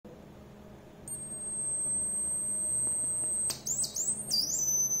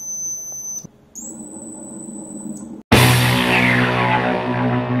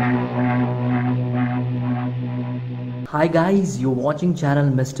Hi guys, you're watching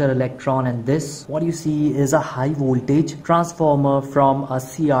channel Mr. Electron, and this what you see is a high voltage transformer from a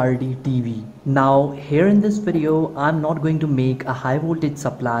CRT TV. Now here in this video I'm not going to make a high voltage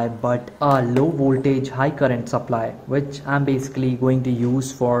supply but a low voltage high current supply, which I'm basically going to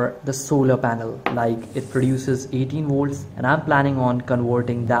use for the solar panel. Like it produces 18 volts and I'm planning on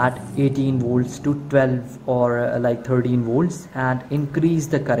converting that 18 volts to 12 or like 13 volts and increase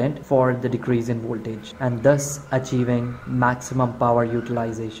the current for the decrease in voltage, and thus achieving maximum power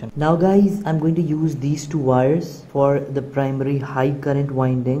utilization. Now guys, I'm going to use these two wires for the primary high current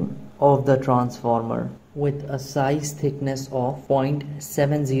winding of the transformer with a size thickness of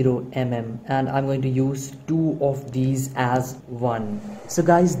 0.70 mm, and I'm going to use two of these as one. So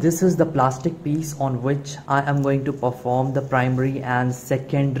guys, this is the plastic piece on which I am going to perform the primary and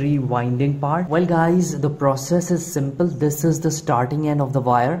secondary winding part. Well guys, the process is simple. This is the starting end of the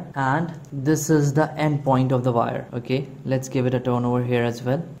wire and this is the end point of the wire. Okay, let's give it a turn over here as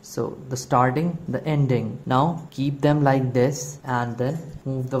well. So the starting, the ending. Now keep them like this and then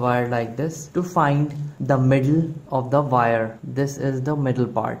move the wire like this to find the middle of the wire. This is the middle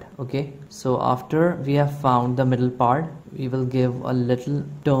part. Okay, so after we have found the middle part, we will give a little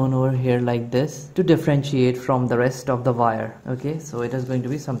turn over here like this to differentiate from the rest of the wire. Okay, so it is going to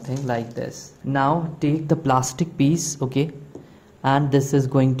be something like this. Now take the plastic piece, okay, and this is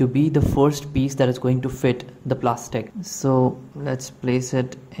going to be the first piece that is going to fit the plastic. So let's place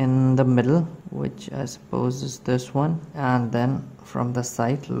it in the middle, which I suppose is this one, and then from the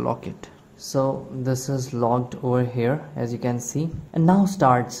side lock it. So this is locked over here, as you can see, and now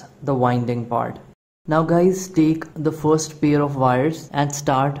starts the winding part. Now guys, take the first pair of wires and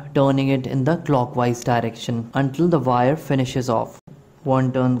start turning it in the clockwise direction until the wire finishes off.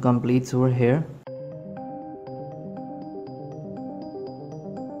 One turn completes over here.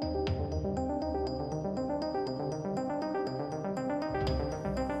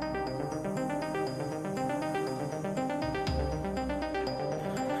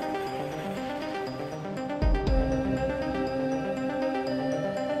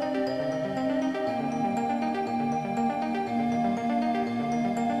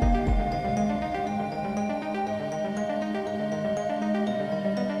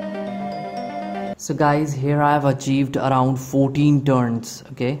 So guys, here I have achieved around 14 turns.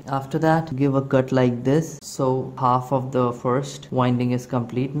 Okay, after that give a cut like this, so half of the first winding is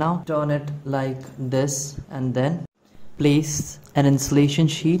complete. Now turn it like this and then place an insulation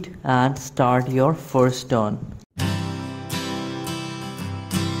sheet and start your first turn.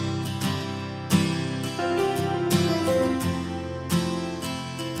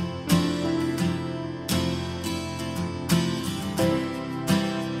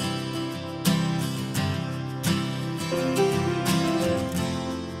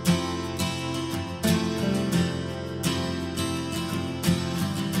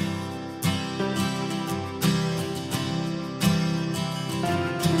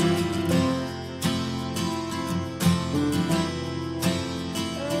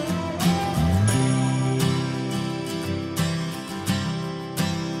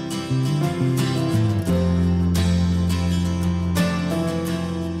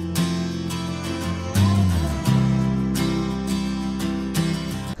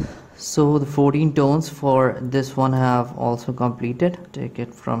 So the 14 turns for this one have also completed. Take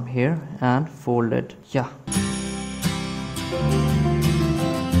it from here and fold it. Yeah.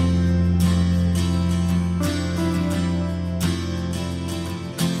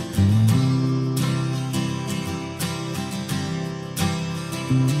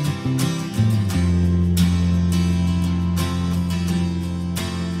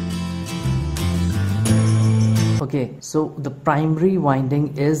 Okay, so the primary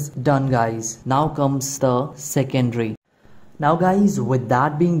winding is done guys. Now comes the secondary. Now guys, with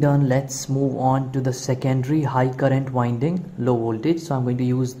that being done, let's move on to the secondary high current winding, low voltage. So I'm going to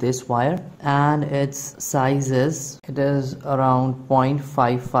use this wire and its size is around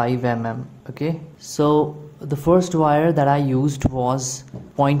 0.55 mm. Okay, so the first wire that I used was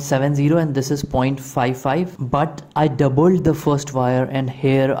 0.70 and this is 0.55, but I doubled the first wire and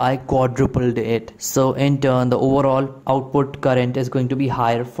here I quadrupled it. So in turn the overall output current is going to be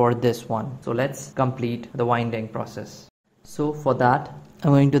higher for this one. So let's complete the winding process. So for that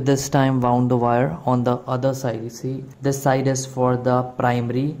I'm going to this time wound the wire on the other side. You see, this side is for the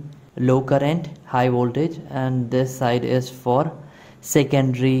primary low current high voltage and this side is for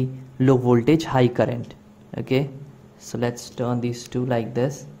secondary low voltage high current. Okay, so let's turn these two like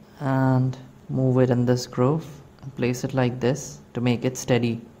this and move it in this groove and place it like this to make it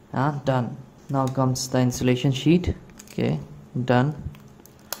steady. And done. Now comes the insulation sheet. Okay, done.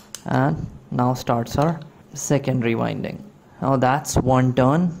 And now starts our secondary winding. Now that's one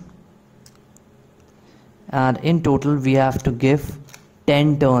turn, and in total we have to give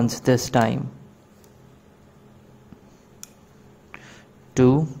 10 turns this time.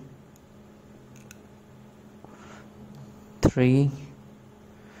 2, 3,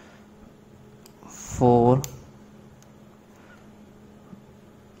 4,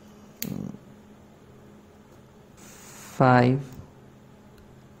 5,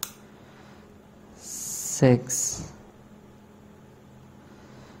 6,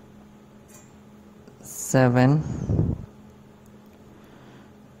 7,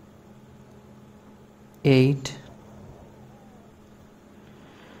 8,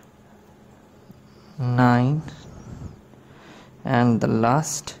 9, and the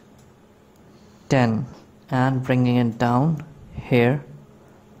last 10, and bringing it down here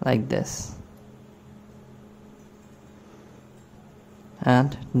like this,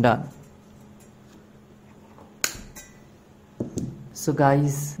 and done. So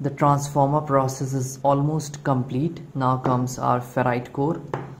guys, the transformer process is almost complete. Now comes our ferrite core.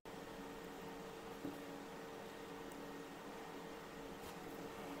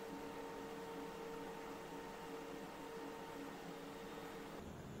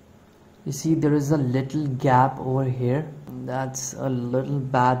 You see there is a little gap over here. That's a little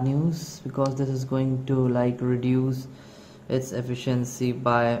bad news, because this is going to like reduce its efficiency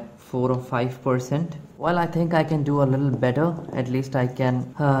by 4 or 5%. Well, I think I can do a little better. At least I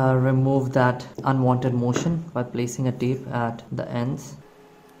can remove that unwanted motion by placing a tape at the ends.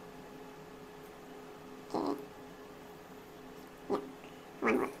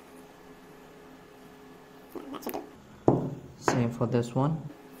 Same for this one.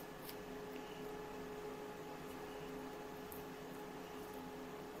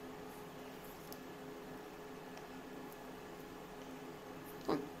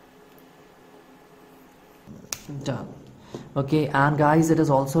 Done. Okay, and guys, it is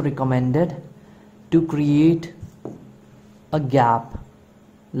also recommended to create a gap,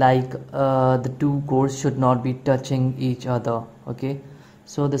 like the two cores should not be touching each other. Okay,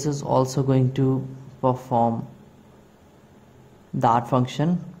 so this is also going to perform that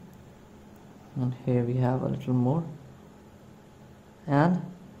function, and here we have a little more, and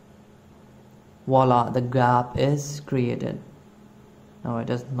voila, the gap is created. Now it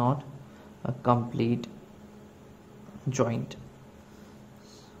is not a complete joint.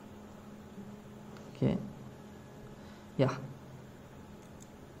 Okay, yeah,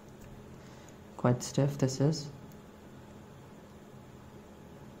 quite stiff this is.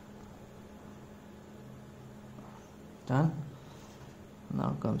 Done.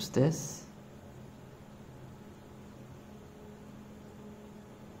 Now comes this,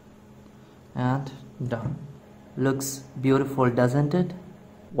 and done. Looks beautiful, doesn't it?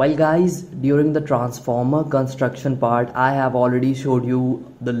 Well guys, during the transformer construction part, I have already showed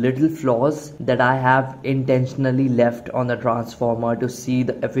you the little flaws that I have intentionally left on the transformer to see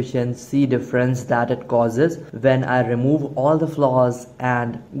the efficiency difference that it causes when I remove all the flaws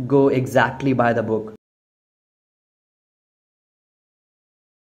and go exactly by the book.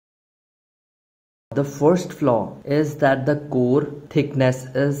 The first flaw is that the core thickness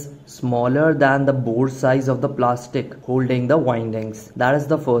is smaller than the bore size of the plastic holding the windings. That is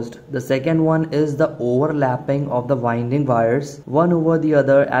the first. The second one is the overlapping of the winding wires one over the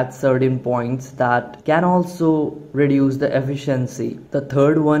other at certain points that can also reduce the efficiency. The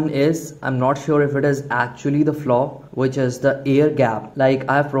third one is, I'm not sure if it is actually the flaw, which is the air gap. Like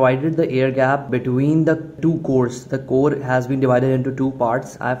I have provided the air gap between the two cores. The core has been divided into two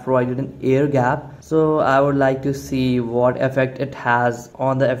parts. I have provided an air gap. So I would like to see what effect it has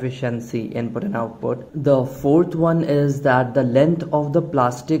on the efficiency input and output. The fourth one is that the length of the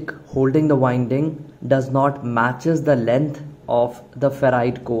plastic holding the winding does not matches the length of the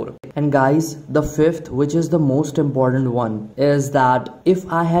ferrite core. And guys, the fifth, which is the most important one, is that if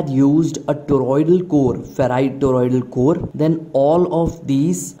I had used a toroidal core, ferrite toroidal core, then all of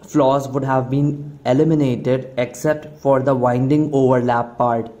these flaws would have been eliminated except for the winding overlap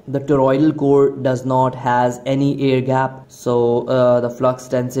part. The toroidal core does not has any air gap, so the flux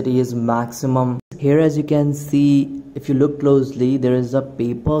density is maximum. Here, as you can see, if you look closely, there is a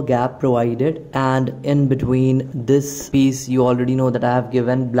paper gap provided, and in between this piece you already know that I have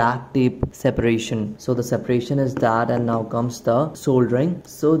given black tape separation. So the separation is that, and now comes the soldering.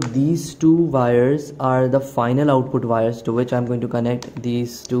 So these two wires are the final output wires to which I'm going to connect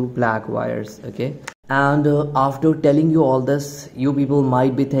these two black wires. Okay, And after telling you all this, you people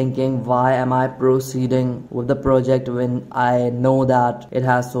might be thinking, why am I proceeding with the project when I know that it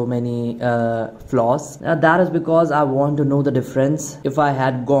has so many flaws? That is because I want to know the difference if I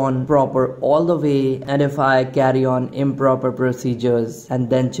had gone proper all the way and if I carry on improper procedures and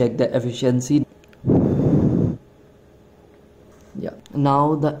then check the efficiency. Yeah.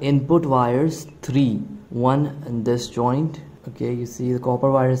 Now the input wires, one in this joint. Okay, you see the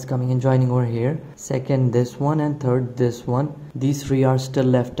copper wire is coming and joining over here. Second this one, and third this one. These three are still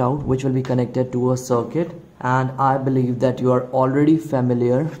left out, which will be connected to a circuit. And I believe that you are already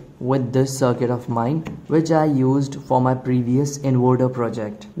familiar with this circuit of mine, which I used for my previous inverter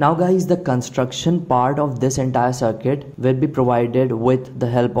project. Now guys, the construction part of this entire circuit will be provided with the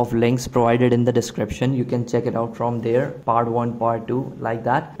help of links provided in the description. You can check it out from there, part 1, part 2, like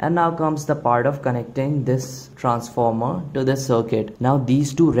that. And now comes the part of connecting this transformer to the circuit. Now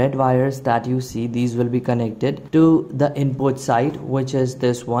these two red wires that you see, these will be connected to the input side, which is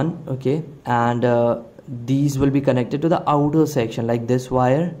this one. Okay, and these will be connected to the outer section, like this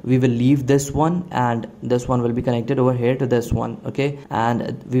wire. We will leave this one, and this one will be connected over here to this one. Okay,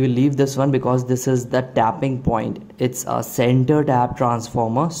 and we will leave this one because this is the tapping point. It's a center tap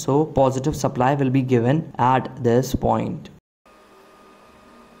transformer, so positive supply will be given at this point.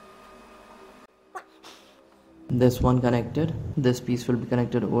 This one connected, this piece will be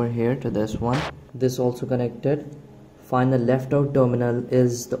connected over here to this one, this also connected. Find the left out terminal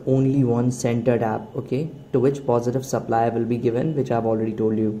is the only one center tap, okay, to which positive supply will be given, which I've already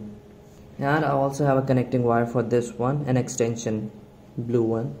told you. And I also have a connecting wire for this one, an extension, blue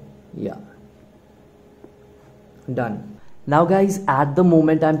one. Yeah, done. Now guys, at the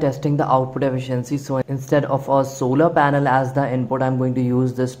moment I'm testing the output efficiency, so instead of a solar panel as the input, I'm going to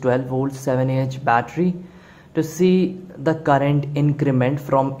use this 12 volt 7Ah battery to see the current increment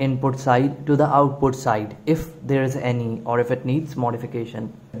from input side to the output side, if there is any, or if it needs modification.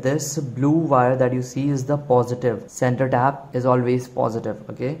 This blue wire that you see is the positive. Center tap is always positive.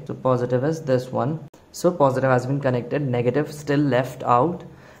 Okay, so positive is this one. So positive has been connected, negative still left out,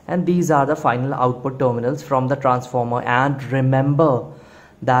 and these are the final output terminals from the transformer. And remember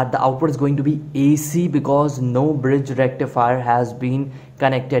that the output is going to be AC because no bridge rectifier has been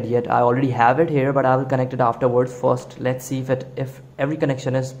connected yet. I already have it here, but I will connect it afterwards. First let's see if every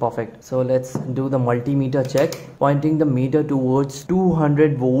connection is perfect. So let's do the multimeter check, pointing the meter towards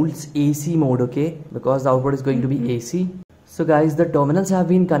 200 volts AC mode. Okay, because the output is going to be AC. So guys, the terminals have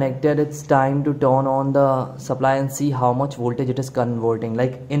been connected. It's time to turn on the supply and see how much voltage it is converting.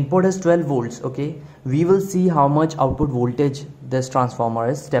 Like input is 12 volts. Okay, we will see how much output voltage this transformer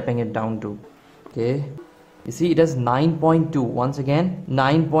is stepping it down to. Okay, you see it is 9.2. once again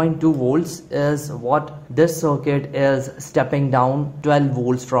 9.2 volts is what this circuit is stepping down 12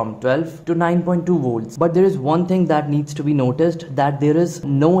 volts from, 12 to 9.2 volts. But there is one thing that needs to be noticed, that there is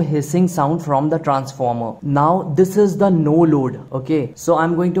no hissing sound from the transformer. Now this is the no load. Okay, so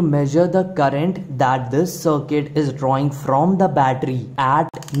I'm going to measure the current that this circuit is drawing from the battery at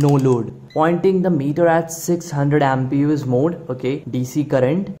no load, pointing the meter at 600 amperes mode. Okay, DC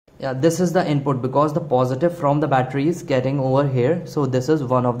current. Yeah, this is the input because the positive from the battery is getting over here. So this is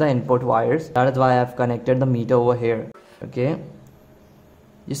one of the input wires. That is why I've connected the meter over here. Okay,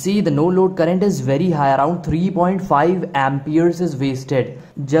 you see the no load current is very high, around 3.5 amperes is wasted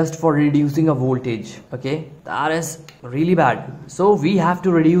just for reducing a voltage. Okay, that is really bad, so we have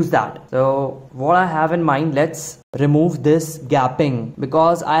to reduce that. So what I have in mind, let's remove this gapping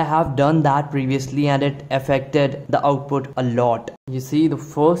because I have done that previously and it affected the output a lot. You see the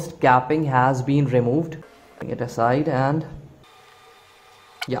first gapping has been removed. Bring it aside, and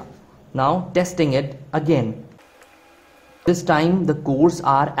yeah, now testing it again. This time the cores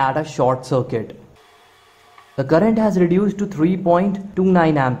are at a short circuit. The current has reduced to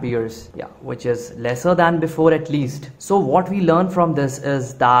 3.29 amperes, yeah, which is lesser than before at least. So what we learn from this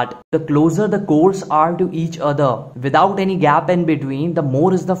is that the closer the cores are to each other without any gap in between, the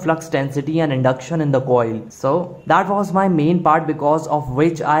more is the flux density and induction in the coil. So that was my main part, because of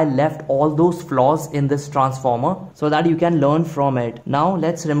which I left all those flaws in this transformer so that you can learn from it. Now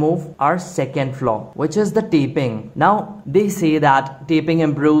let's remove our second flaw, which is the taping. Now they say that taping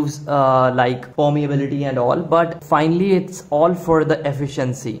improves like permeability and all, but finally it's all for the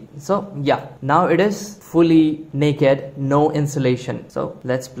efficiency. So yeah, now it is fully naked, no insulation. So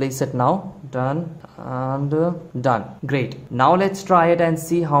let's place it now. Done and done. Great. Now let's try it and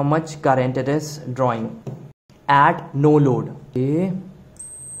see how much current it is drawing at no load. Okay.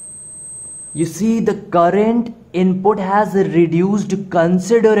 You see the current input has reduced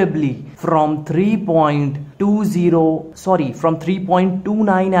considerably from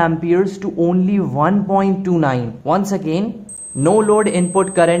 3.29 amperes to only 1.29. Once again, no load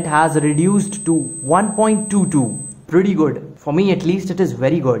input current has reduced to 1.22. Pretty good. For me at least, it is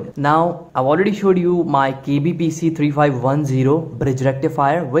very good. Now, I've already showed you my KBPC 3510 bridge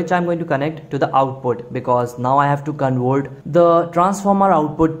rectifier, which I'm going to connect to the output, because now I have to convert the transformer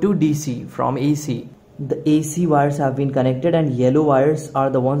output to DC from AC. The AC wires have been connected and yellow wires are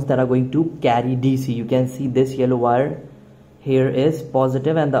the ones that are going to carry DC. You can see this yellow wire here is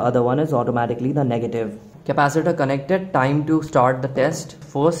positive and the other one is automatically the negative. Capacitor connected, time to start the test.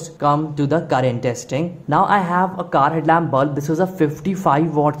 First come to the current testing. Now I have a car headlamp bulb. This is a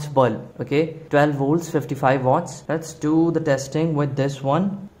 55 watts bulb, okay, 12 volts, 55 watts. Let's do the testing with this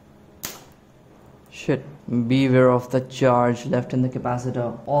one. Shit, beware of the charge left in the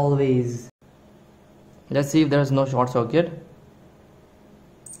capacitor, always. Let's see if there is no short circuit.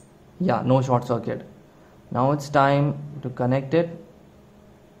 Yeah, no short circuit. Now it's time to connect it.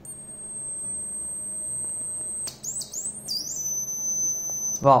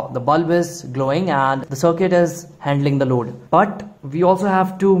 Wow, the bulb is glowing and the circuit is handling the load. But we also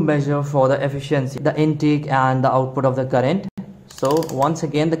have to measure for the efficiency, the intake and the output of the current. So once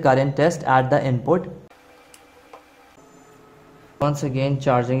again the current test at the input. Once again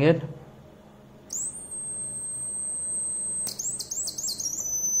charging it.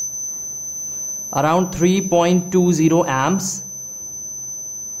 Around 3.20 amps.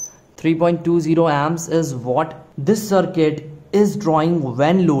 3.20 amps is what this circuit is drawing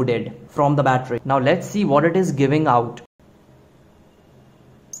when loaded from the battery. Now let's see what it is giving out.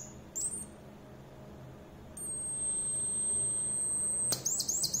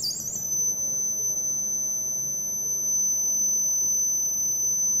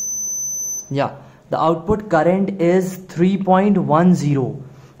 Yeah, the output current is 3.10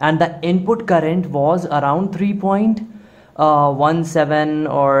 and the input current was around 3.17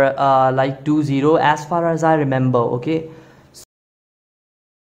 or like 20 as far as I remember, okay.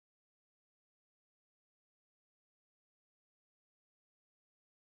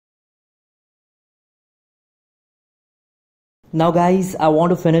 Now guys, I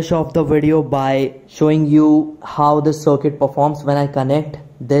want to finish off the video by showing you how the circuit performs when I connect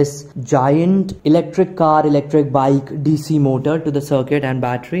this giant electric car, electric bike DC motor to the circuit and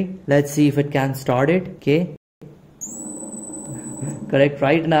battery. Let's see if it can start it. Okay. Correct,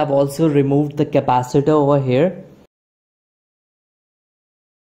 right? And I've also removed the capacitor over here.